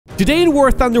Today in War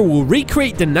Thunder, we'll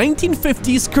recreate the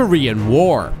 1950s Korean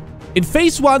War. In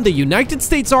Phase 1, the United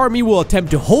States Army will attempt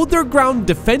to hold their ground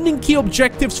defending key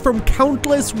objectives from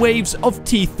countless waves of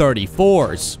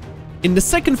T-34s. In the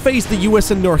second phase, the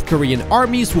US and North Korean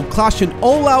armies will clash in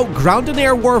all-out ground and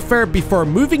air warfare before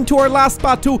moving to our last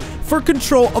battle for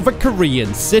control of a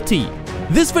Korean city.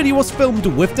 This video was filmed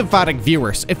with the Vadact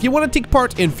viewers. If you want to take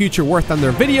part in future War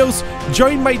Thunder videos,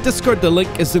 join my Discord, the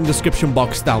link is in the description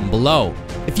box down below.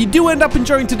 If you do end up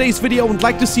enjoying today's video and would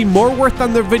like to see more War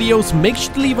Thunder videos, make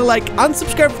sure to leave a like and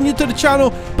subscribe if you're new to the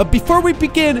channel. But before we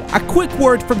begin, a quick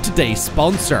word from today's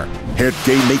sponsor. Head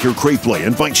game maker Craveplay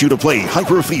invites you to play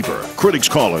Hyper Fever. Critics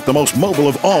call it the most mobile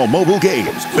of all mobile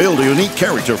games. Build a unique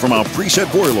character from our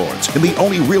preset warlords in the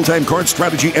only real-time card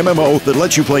strategy MMO that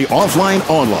lets you play offline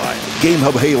online.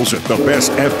 GameHub hails it the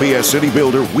best FPS city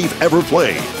builder we've ever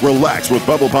played. Relax with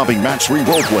bubble-popping match-3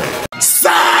 roleplay.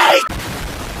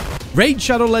 Raid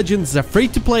Shadow Legends is a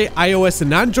free-to-play iOS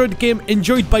and Android game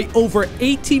enjoyed by over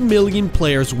 80 million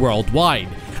players worldwide.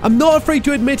 I'm not afraid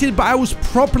to admit it, but I was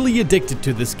properly addicted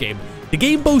to this game. The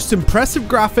game boasts impressive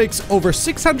graphics, over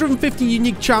 650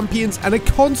 unique champions, and a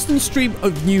constant stream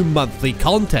of new monthly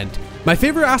content. My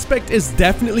favorite aspect is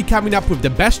definitely coming up with the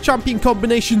best champion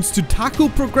combinations to tackle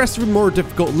progressively more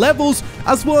difficult levels,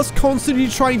 as well as constantly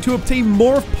trying to obtain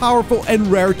more powerful and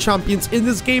rare champions in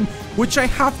this game, which I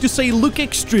have to say look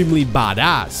extremely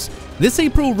badass. This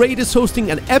April, Raid is hosting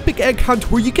an epic egg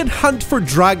hunt where you can hunt for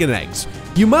dragon eggs.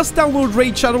 You must download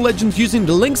Raid Shadow Legends using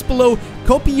the links below,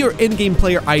 copy your in-game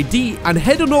player ID, and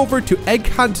head on over to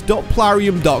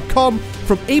egghunt.plarium.com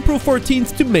from April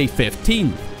 14th to May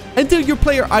 15th. Enter your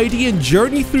player ID and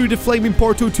journey through the Flaming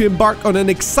Portal to embark on an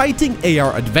exciting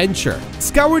AR adventure.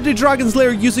 Scour the Dragon's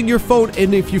Lair using your phone,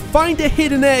 and if you find a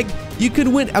hidden egg, you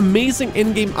can win amazing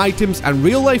in-game items and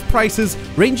real-life prizes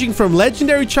ranging from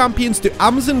legendary champions to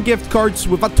Amazon gift cards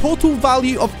with a total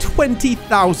value of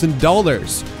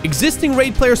 $20,000. Existing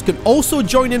Raid players can also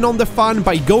join in on the fun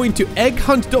by going to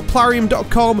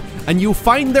egghunt.plarium.com, and you'll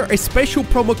find there a special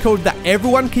promo code that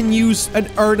everyone can use and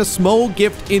earn a small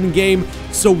gift in-game.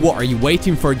 So what are you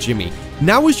waiting for, Jimmy?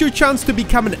 Now is your chance to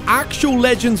become an actual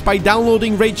Legends by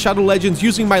downloading Raid Shadow Legends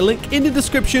using my link in the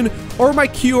description or my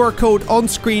QR code on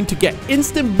screen to get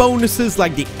instant bonuses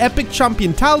like the Epic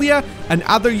Champion Talia and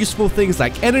other useful things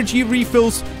like energy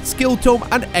refills, skill tome,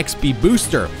 and XP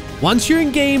booster. Once you're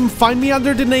in game, find me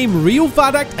under the name Real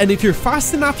Vadact, and if you're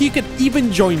fast enough, you can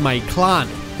even join my clan.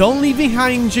 Don't leave me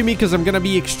hanging, Jimmy, because I'm gonna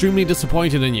be extremely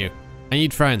disappointed in you. I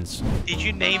need friends. Did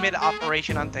you name it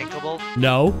Operation Unthinkable?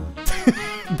 No.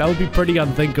 That would be pretty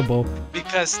unthinkable.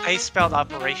 Because they spelled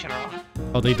operation wrong.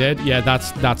 Oh, they did? Yeah,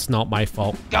 that's not my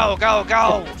fault. Go, go,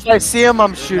 go! If I see them,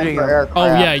 I'm shooting them. Oh,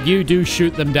 yeah, you do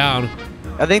shoot them down.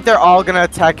 I think they're all gonna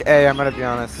attack A, I'm gonna be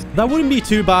honest. That wouldn't be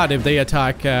too bad if they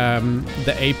attack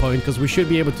the A point, because we should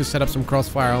be able to set up some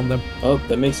crossfire on them. Oh,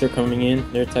 the MiGs are coming in.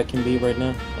 They're attacking B right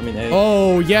now. I mean A.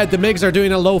 Oh, yeah, the MiGs are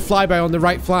doing a low flyby on the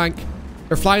right flank.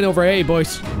 They're flying over A,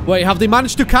 boys. Wait, have they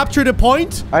managed to capture the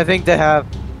point? I think they have.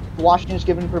 Washington's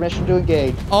given permission to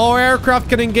engage. All aircraft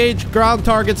can engage ground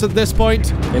targets at this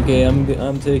point. Okay,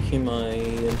 I'm taking my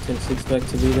M26 back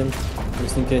to beat them,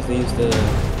 just in case they use the...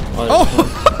 Oh!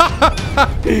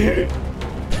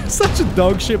 Such a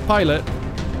dog shit pilot.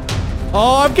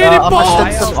 Oh, I'm getting I'm bombed!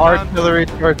 gonna send some artillery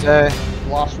towards A.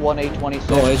 Lost one A-26.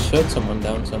 Oh, I shot someone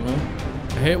down somehow.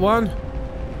 I hit one.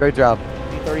 Great job.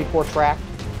 B-34 track.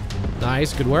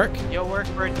 Nice, good work. Yo, work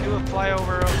for it. Do a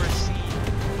flyover over C.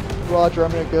 Roger,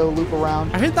 I'm gonna go loop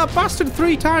around. I hit that bastard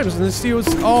 3 times and this was...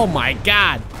 Oh my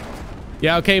god.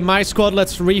 Yeah, okay, my squad,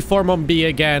 let's reform on B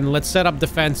again. Let's set up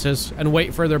defenses and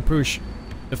wait for their push.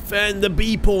 Defend the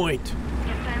B point.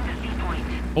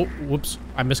 Oh, whoops.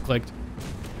 I misclicked.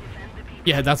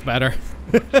 Yeah, that's better.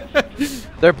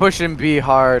 They're pushing B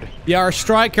hard. Yeah, our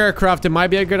strike aircraft, it might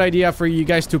be a good idea for you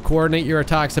guys to coordinate your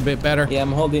attacks a bit better. Yeah,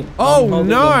 I'm holding... Oh, I'm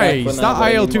holding nice!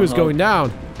 That IL-2 is going down.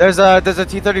 There's a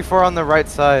T-34 on the right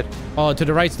side. Oh, to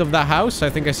the right of that house? I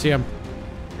think I see him.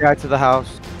 Yeah, to the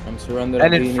house. I'm surrounded.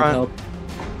 And in front.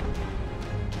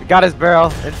 He got his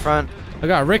barrel in front. I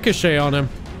got a ricochet on him.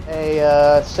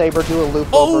 A Saber do a loop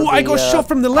Oh, over I the, got shot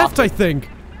from the left, I think.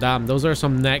 Damn, those are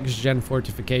some next-gen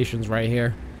fortifications right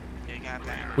here.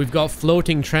 We've got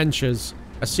floating trenches.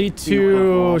 I see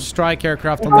 2 strike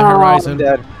aircraft on the horizon. I'm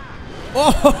dead.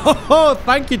 Oh,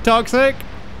 thank you, Toxic.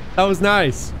 That was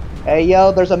nice. Hey,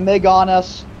 yo, there's a MiG on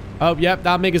us. Oh, yep,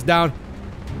 that MiG is down.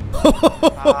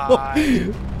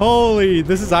 Holy,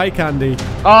 this is eye candy.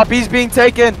 Oh, B's being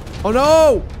taken. Oh,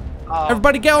 no.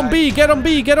 Everybody get on B, get on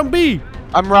B, get on B.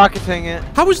 I'm rocketing it.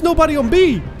 How is nobody on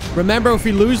B? Remember, if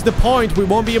we lose the point, we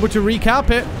won't be able to recap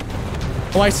it.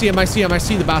 Oh, I see him. I see him. I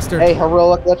see the bastard. Hey,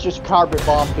 heroic, let's just carpet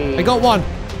bomb B. I got one.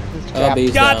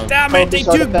 B's God down. damn it. They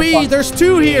took B. There's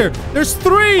 2 here. There's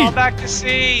 3. Fall back to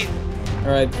C.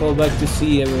 Alright, pull back to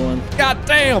C, everyone. God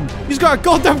damn. He's got a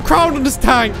goddamn crown on his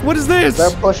tank. What is this?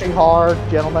 They're pushing hard,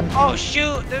 gentlemen. Oh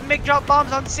shoot! The MiG drop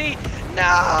bombs on C.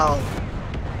 No!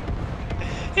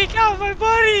 He killed my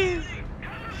buddies.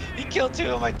 He killed 2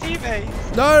 of my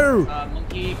teammates. No.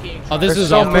 Oh, this is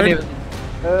so awkward.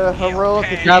 many.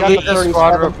 Heroic, if you Now got leave the the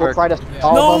squad 37, real we'll quick. try to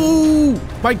solve them. No!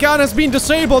 My gun has been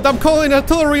disabled. I'm calling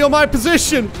artillery on my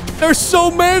position. There's so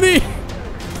many.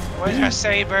 Where's our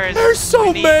sabers? There's so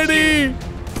We need many. you.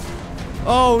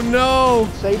 Oh no.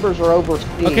 Sabers are over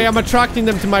speed. Okay, I'm attracting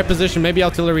them to my position. Maybe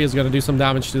artillery is gonna do some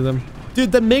damage to them.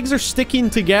 Dude, the MiGs are sticking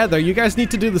together. You guys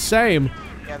need to do the same.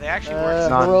 Yeah, they actually work.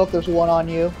 Heroic, there's one on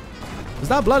you. Is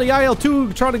that bloody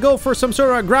IL-2 trying to go for some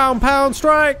sort of ground pound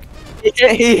strike?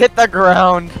 He hit the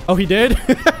ground. Oh, he did?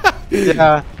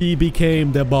 Yeah. He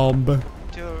became the bomb.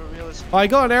 To a realist. Oh, I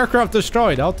got an aircraft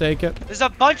destroyed. I'll take it. There's a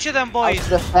bunch of them, boys. How's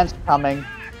defense coming?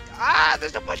 Ah,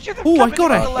 there's a bunch of them. Oh, I coming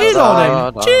got on a the hit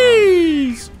left. on him.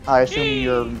 Jeez. I assume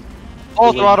you're...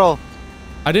 Full throttle.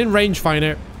 I didn't range find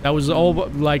it. That was all,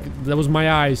 like, that was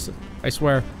my eyes. I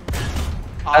swear.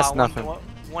 That's nothing.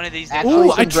 One of these days. Actually,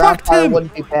 Ooh, some I ground tracked fire him.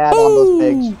 wouldn't be bad on those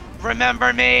pigs. Ooh.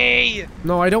 Remember me.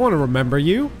 No, I don't want to remember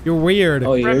you. You're weird.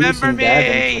 Oh, you're Remember using that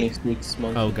me. in 26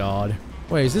 months. Oh, God.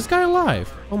 Wait, is this guy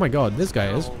alive? Oh, my God. This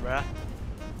guy is. Oh, bruh.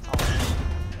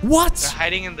 What? They're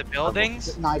hiding in the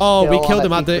buildings. Nice Oh, we kill killed on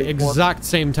him at that the T34. exact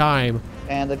same time.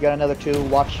 And they've got another 2.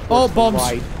 Watch for Oh, the bombs.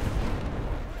 right.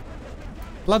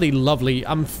 Bloody lovely.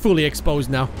 I'm fully exposed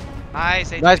now.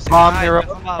 Nice. Nice bomb, hero.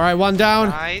 All right, one down.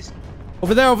 Nice.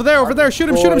 Over there, over there, over there. Shoot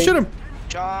him, shoot him, shoot him.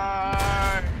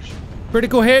 Charge.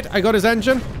 Critical hit. I got his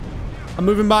engine. I'm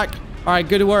moving back. All right,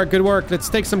 good work, good work. Let's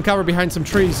take some cover behind some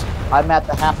trees. I'm at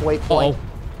the halfway point.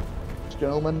 Uh-oh.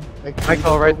 Gentlemen. make sure you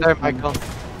Michael, right go there, with me. Michael.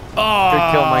 Oh,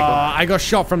 Good kill, Michael. I got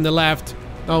shot from the left.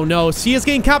 Oh, no. C is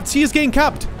getting capped. C is getting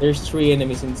capped. There's 3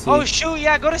 enemies in C. Oh shoot!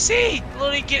 Yeah, go to C.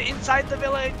 Literally get inside the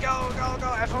village. Go, go,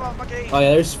 go. F them up, okay. Oh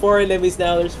yeah, there's 4 enemies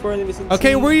now. There's 4 enemies in C.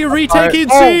 Okay, we're retaking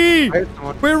Alright. C. Oh, there's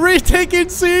someone. We're retaking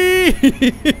C.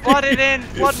 Flood it in.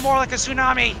 Flood more like a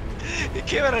tsunami. It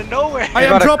came out of nowhere. I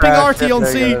am Got a dropping crash. RT on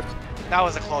There C. you go. That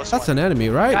was a close That's one. an enemy,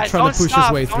 right? Guys, Trying don't to push stop.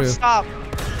 his way Don't through. stop.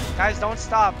 Guys, don't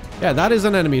stop. Yeah, that is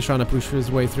an enemy trying to push his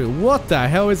way through. What the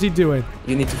hell is he doing?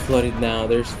 You need to flood it now.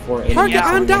 There's 4 enemies. Target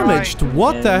Yeah, undamaged. right.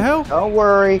 What the hell? Don't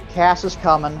worry, Cass is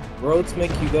coming. Roads make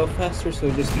you go faster,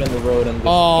 so just get on the road and just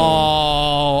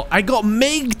Oh, I got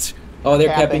migged. Oh, they're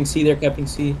Capping. capping C. They're capping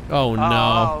C. Oh no.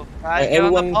 Oh, guys, get on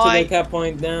Everyone the to the point. cap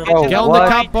point now. Oh, Get on what? the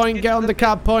cap point. Get on the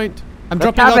cap point. I'm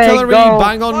dropping capping, artillery. go.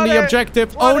 Bang on Flood the it.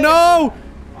 objective. Flood Oh it. no.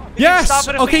 Yes. stop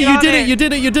it if we Okay, get you on did it. it. You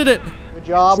did it. You did it. Good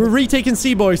job. We're retaking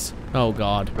C, boys. Oh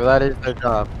god. Well, that is their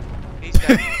job. He's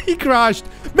dead. He crashed.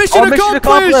 Mission mission accomplished.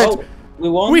 accomplished. Oh, we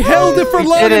won. We held it for We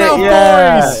long did it, enough,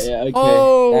 yeah. boys. Yeah, okay.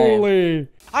 Holy.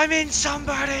 I'm in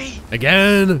somebody.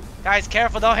 Again. Guys,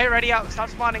 careful. Don't hit ready out. Stop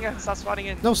spawning in. Stop spawning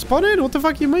in. No, spawn in. What the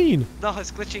fuck you mean? No,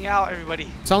 it's glitching out, everybody.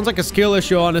 Sounds like a skill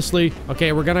issue, honestly.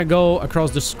 Okay, we're gonna go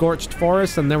across the scorched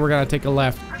forest, and then we're gonna take a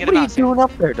left. Get What are you about doing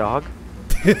up there, dog?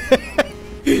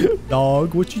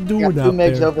 Dog, what you Got doing 2 out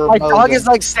MiGs there? over My dog Mosin. is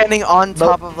like standing on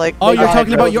top of like. Oh, you're Yeah,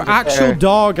 talking about your roads actual there.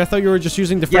 dog. I thought you were just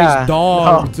using the phrase Yeah,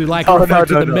 dog no. to like No, refer no,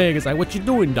 to no, the no. MiG. It's like, what you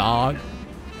doing, dog?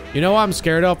 You know what I'm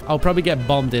scared of? I'll probably get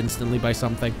bombed instantly by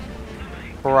something.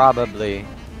 Probably.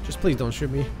 Just please don't shoot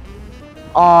me.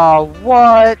 Oh,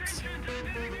 what?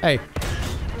 Hey.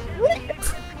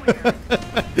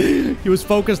 He was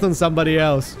focused on somebody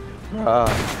else.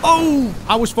 Oh!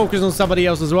 I was focused on somebody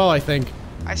else as well, I think.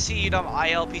 I see you, dumb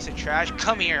IL piece of trash.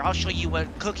 Come here. I'll show you what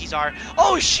cookies are.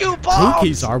 Oh, shoot, bombs.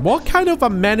 Cookies are. What kind of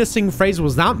a menacing phrase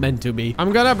was that meant to be?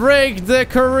 I'm gonna break the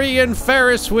Korean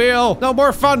Ferris wheel. No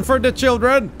more fun for the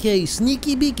children. Okay,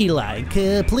 sneaky beaky like,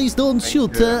 please don't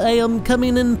shoot, I am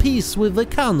coming in peace with a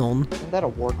cannon. Isn't that a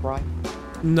war crime?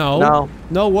 No. No.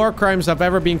 No war crimes have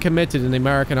ever been committed in the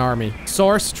American army.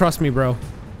 Source, trust me, bro.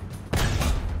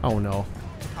 Oh no.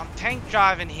 I'm tank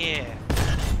driving here.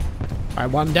 Alright,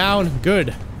 one down. Good.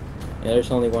 Yeah,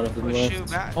 there's only one of them Oh, left.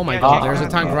 shoot, man. Oh my Yeah, god, tank there's a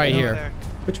driving tank right over here. there.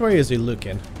 Which way is he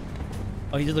looking?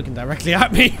 Oh, he's looking directly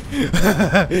at me.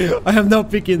 I am not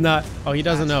picking that. Oh, he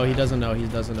doesn't know. He doesn't know. He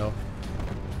doesn't know.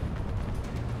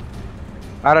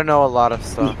 I don't know a lot of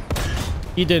stuff.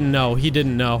 He didn't know. He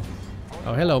didn't know.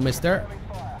 Oh, hello, mister.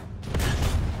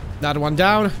 That one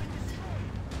down.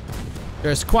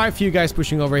 There's quite a few guys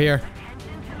pushing over here.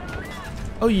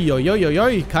 Oh, yo, yo, yo, yo,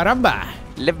 caramba.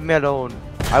 Leave me alone.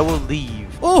 I will leave.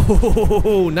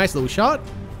 Oh, nice little shot.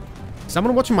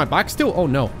 Someone watching my back still? Oh,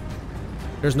 no.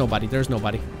 There's nobody. There's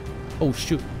nobody. Oh,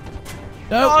 shoot.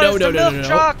 Oh, No.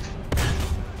 Truck.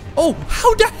 Oh,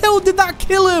 how the hell did that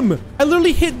kill him? I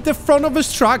literally hit the front of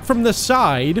his truck from the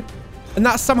side, and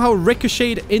that somehow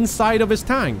ricocheted inside of his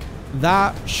tank.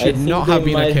 That should not have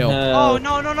been a kill. Oh,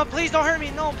 no, please don't hurt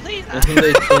me. No, please. I think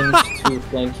they changed to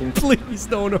flanking. Please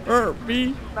don't hurt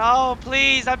me. No,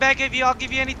 please. I beg of you. I'll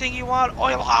give you anything you want.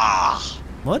 Oil. Ah.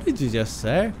 What did you just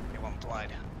say? It won't blood.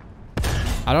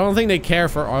 I don't think they care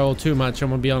for oil too much, I'm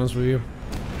gonna be honest with you.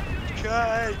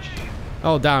 Judge.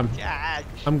 Oh, damn. Judge.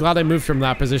 I'm glad I moved from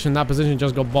that position. That position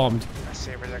just got bombed. My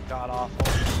sabers are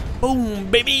god-awful. Boom,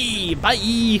 baby.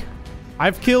 Bye.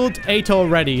 I've killed 8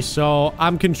 already, so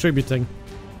I'm contributing.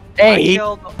 I 8?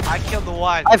 killed the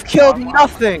one. I've killed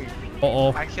nothing.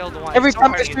 Uh-oh. I killed the one. Every Don't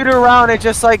time I worry. shoot it around, it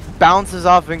just like bounces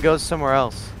off and goes somewhere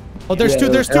else. Oh, there's two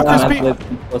crispy.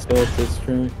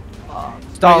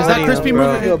 Stall Is that video, crispy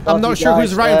bro. moving? I'm not sure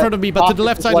who's right in front of me, but to the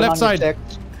left side, left side.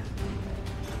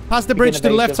 Pass the bridge to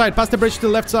the left side. Pass the bridge to the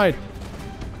left side.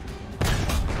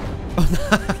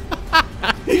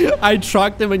 I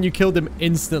trucked him and you killed him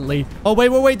instantly. Oh,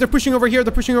 wait. They're pushing over here.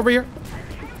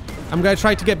 I'm gonna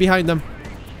try to get behind them.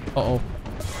 Uh-oh.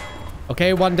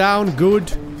 Okay, one down.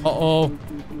 Good. Uh-oh.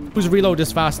 Whose reload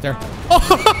is faster?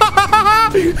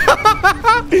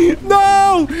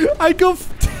 No! I got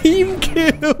team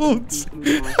killed.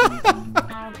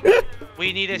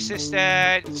 We need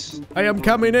assistance. I am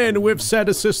coming in with said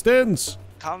assistance.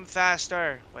 Come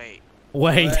faster. Wait.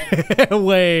 Wait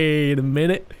a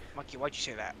minute. Monkey, why'd you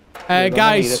say that?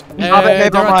 Guys,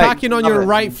 they're attacking on your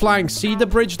right flank. See the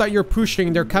bridge that you're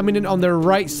pushing? They're coming in on the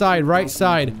right side, Right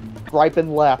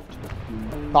and left.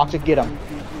 Toxic, get him.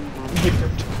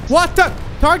 What the?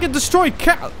 Target destroyed.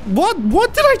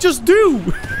 What did I just do?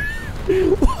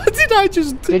 What did I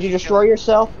just do? Did you destroy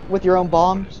yourself with your own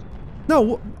bombs?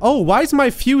 No. Oh, why is my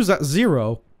fuse at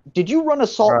 0? Did you run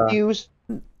assault fuse?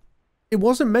 It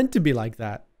wasn't meant to be like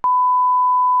that.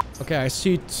 Okay, I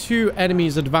see 2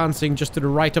 enemies advancing just to the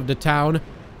right of the town.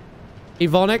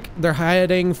 Ivonic, they're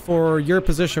heading for your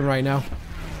position right now.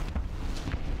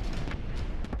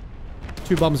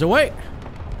 2 bombs away.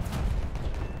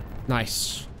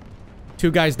 Nice.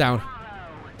 2 guys down.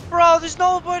 Bro, there's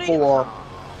nobody. 4.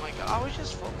 Oh my god, I was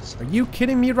just focused. Are you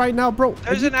kidding me right now, bro?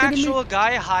 There's an actual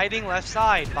guy hiding left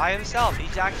side by himself.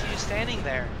 He's actually just standing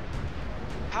there.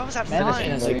 How is that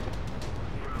fine? Like,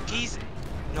 He's...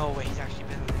 No way, he's actually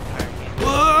been in the entire game.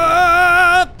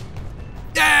 What?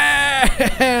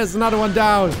 Yes! Another one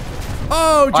down.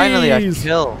 Oh, jeez. Finally, I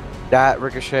killed that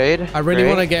ricocheted. I really Great.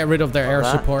 want to get rid of their air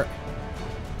that. support.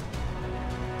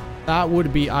 That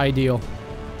would be ideal.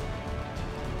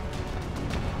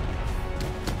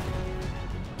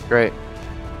 Great.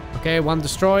 Okay, 1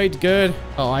 destroyed. Good.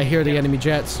 Oh, I hear the enemy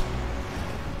jets.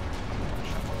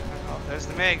 Oh, there's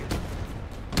the MiG.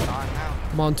 Gone now.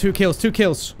 Come on, 2 kills, 2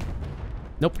 kills.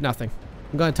 Nope, nothing.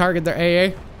 I'm gonna target their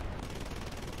AA.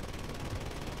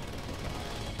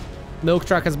 Milk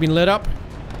truck has been lit up.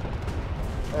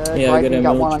 Yeah, I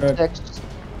Got one on milk truck. 6.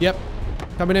 Yep.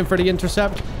 Coming in for the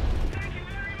intercept.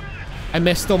 I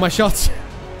missed all my shots.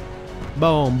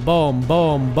 Boom, boom,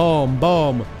 boom, boom,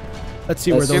 boom. Let's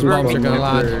see where those super bombs are gonna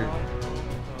land. weird.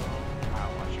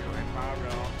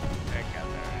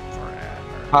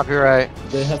 Copyright.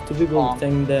 They have to be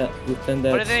within that.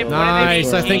 What are they-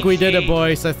 Nice, I think we did it,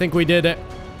 boys. I think we did it.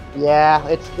 Yeah,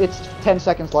 it's 10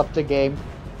 seconds left to game.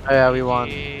 Oh, yeah, we won.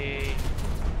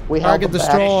 We Target held them back.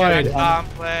 destroyed. Mission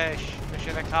accomplished.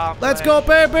 Mission accomplished. Let's go,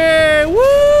 baby! Woo!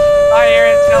 Fire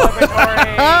and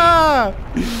celebratory.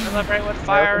 Celebrate with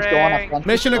Americans go on a firing. country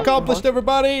Mission trip accomplished,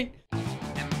 everybody!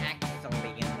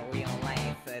 Actually, in real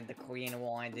life, the Korean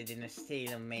War ended in a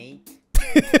stalemate.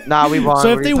 Nah, we won. So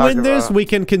What if are they you win talking this, about? we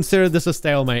can consider this a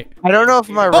stalemate. I don't know if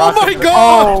my Oh rockets my are-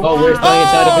 god! Oh, we're standing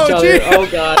inside of each other. gee. Oh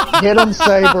god. Hit them,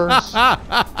 sabers.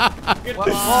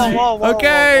 Whoa.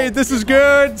 Okay, this is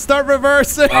good. Start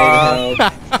reversing. Oh,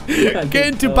 Get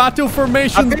into no. battle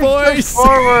formations, I've been pushed boys.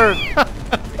 forward.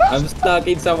 I'm stuck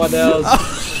in someone else.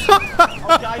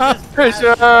 For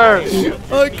sure.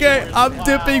 Okay, I'm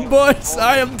dipping, boys.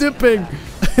 I am dipping.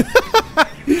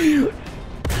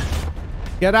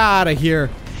 Get out of here.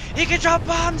 He can drop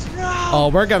bombs. No. Oh,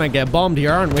 we're gonna get bombed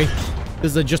here, aren't we?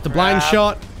 This is just a blind Crap.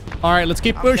 shot. All right, let's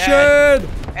keep pushing. dead.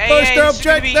 Push the this is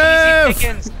gonna be easy objective.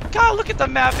 pickings. God, look at the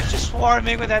map. It's just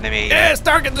swarming with enemies. Yes,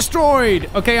 target destroyed.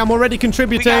 Okay, I'm already We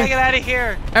contributing. gotta get out of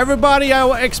here. Everybody, I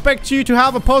will expect you to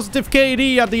have a positive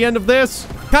KD at the end of this.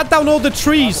 Cut down all the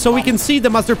trees so we can see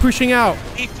them as they're pushing out.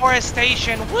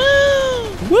 Deforestation. Woo!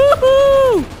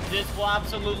 Woohoo! This will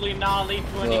absolutely not lead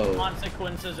to any Whoa.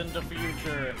 consequences in the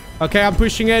future. Okay, I'm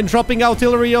pushing in, dropping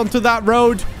artillery onto that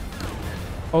road.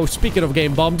 Oh, speaking of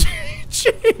game bombed.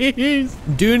 Jeez.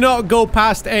 Do not go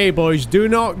past A, boys. Do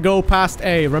not go past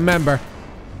A. Remember.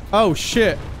 Oh,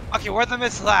 shit. Okay, where are the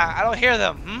missiles at? I don't hear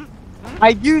them. Hmm? I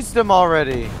used them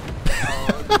already.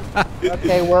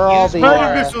 Okay, we're all the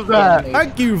missiles at?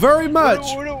 Thank you very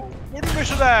much. Where the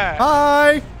missiles at?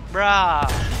 Hi. Bruh.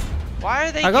 Why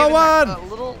are they I got giving one. a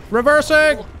little...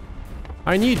 Reversing.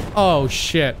 I need... Oh,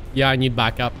 shit. Yeah, I need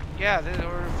backup. Yeah,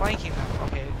 we're flanking them.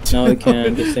 Okay. No, we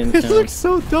can't. This ain't It looks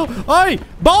so dumb. Hey,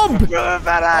 bomb!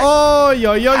 Vadact. Oh,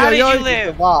 yo, yo, How yo, did yo. you live?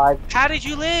 survived. How did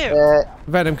you live?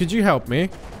 Venom, could you help me?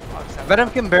 Venom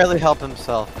can barely help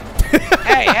himself.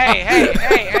 Hey.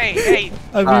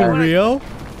 I mean, real?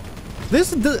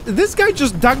 This guy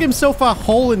just dug himself a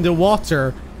hole in the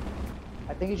water.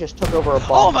 I think he just took over a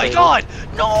bomb. Oh my god!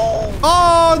 No!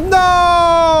 Oh,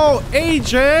 no!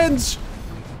 Agents!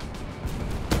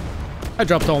 I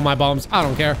dropped all my bombs. I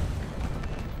don't care.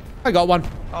 I got one.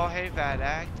 Oh, hey,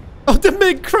 Vadact. Oh, the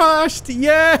MiG crashed!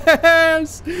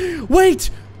 Yes! Wait!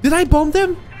 Did I bomb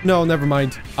them? No, never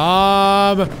mind.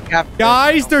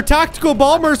 Guys, their tactical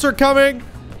bombers are coming.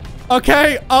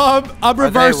 Okay, I'm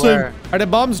reversing. Are the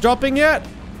bombs dropping yet?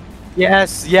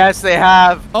 Yes, they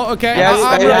have. Oh, okay. Yes,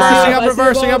 I'm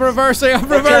reversing. I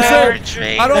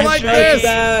don't like this.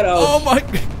 Oh my.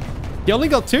 You only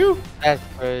got 2? That's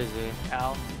crazy.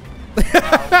 Ow.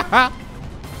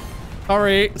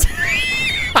 Sorry.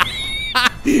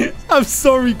 I'm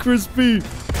sorry, Crispy.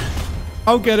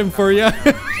 I'll get him for you.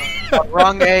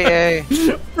 Wrong AA.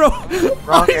 Bro,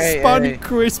 Wrong I spun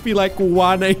Crispy like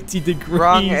 180 degrees.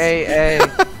 Wrong AA.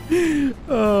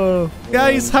 Oh,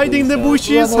 guys, hide in the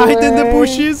bushes. Hide in the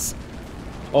bushes.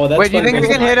 Oh, that's Wait, do you think we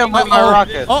can hit him with my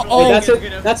rocket? Oh,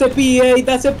 That's a PA.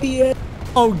 That's a PA.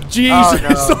 oh, Jesus.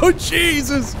 Oh, no. Oh,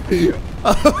 Jesus.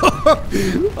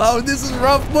 Oh, this is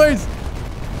rough, boys.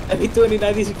 I mean,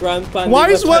 29 is ground pounding. Why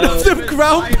is one of out. them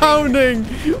ground pounding?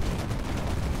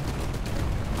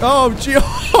 Oh, gee.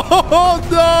 Oh,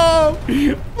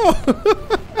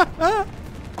 no.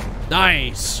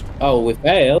 Nice. Oh, we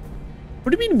failed.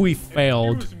 What do you mean we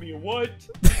failed?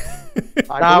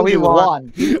 Nah, we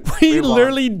won. We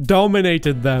literally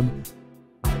dominated them.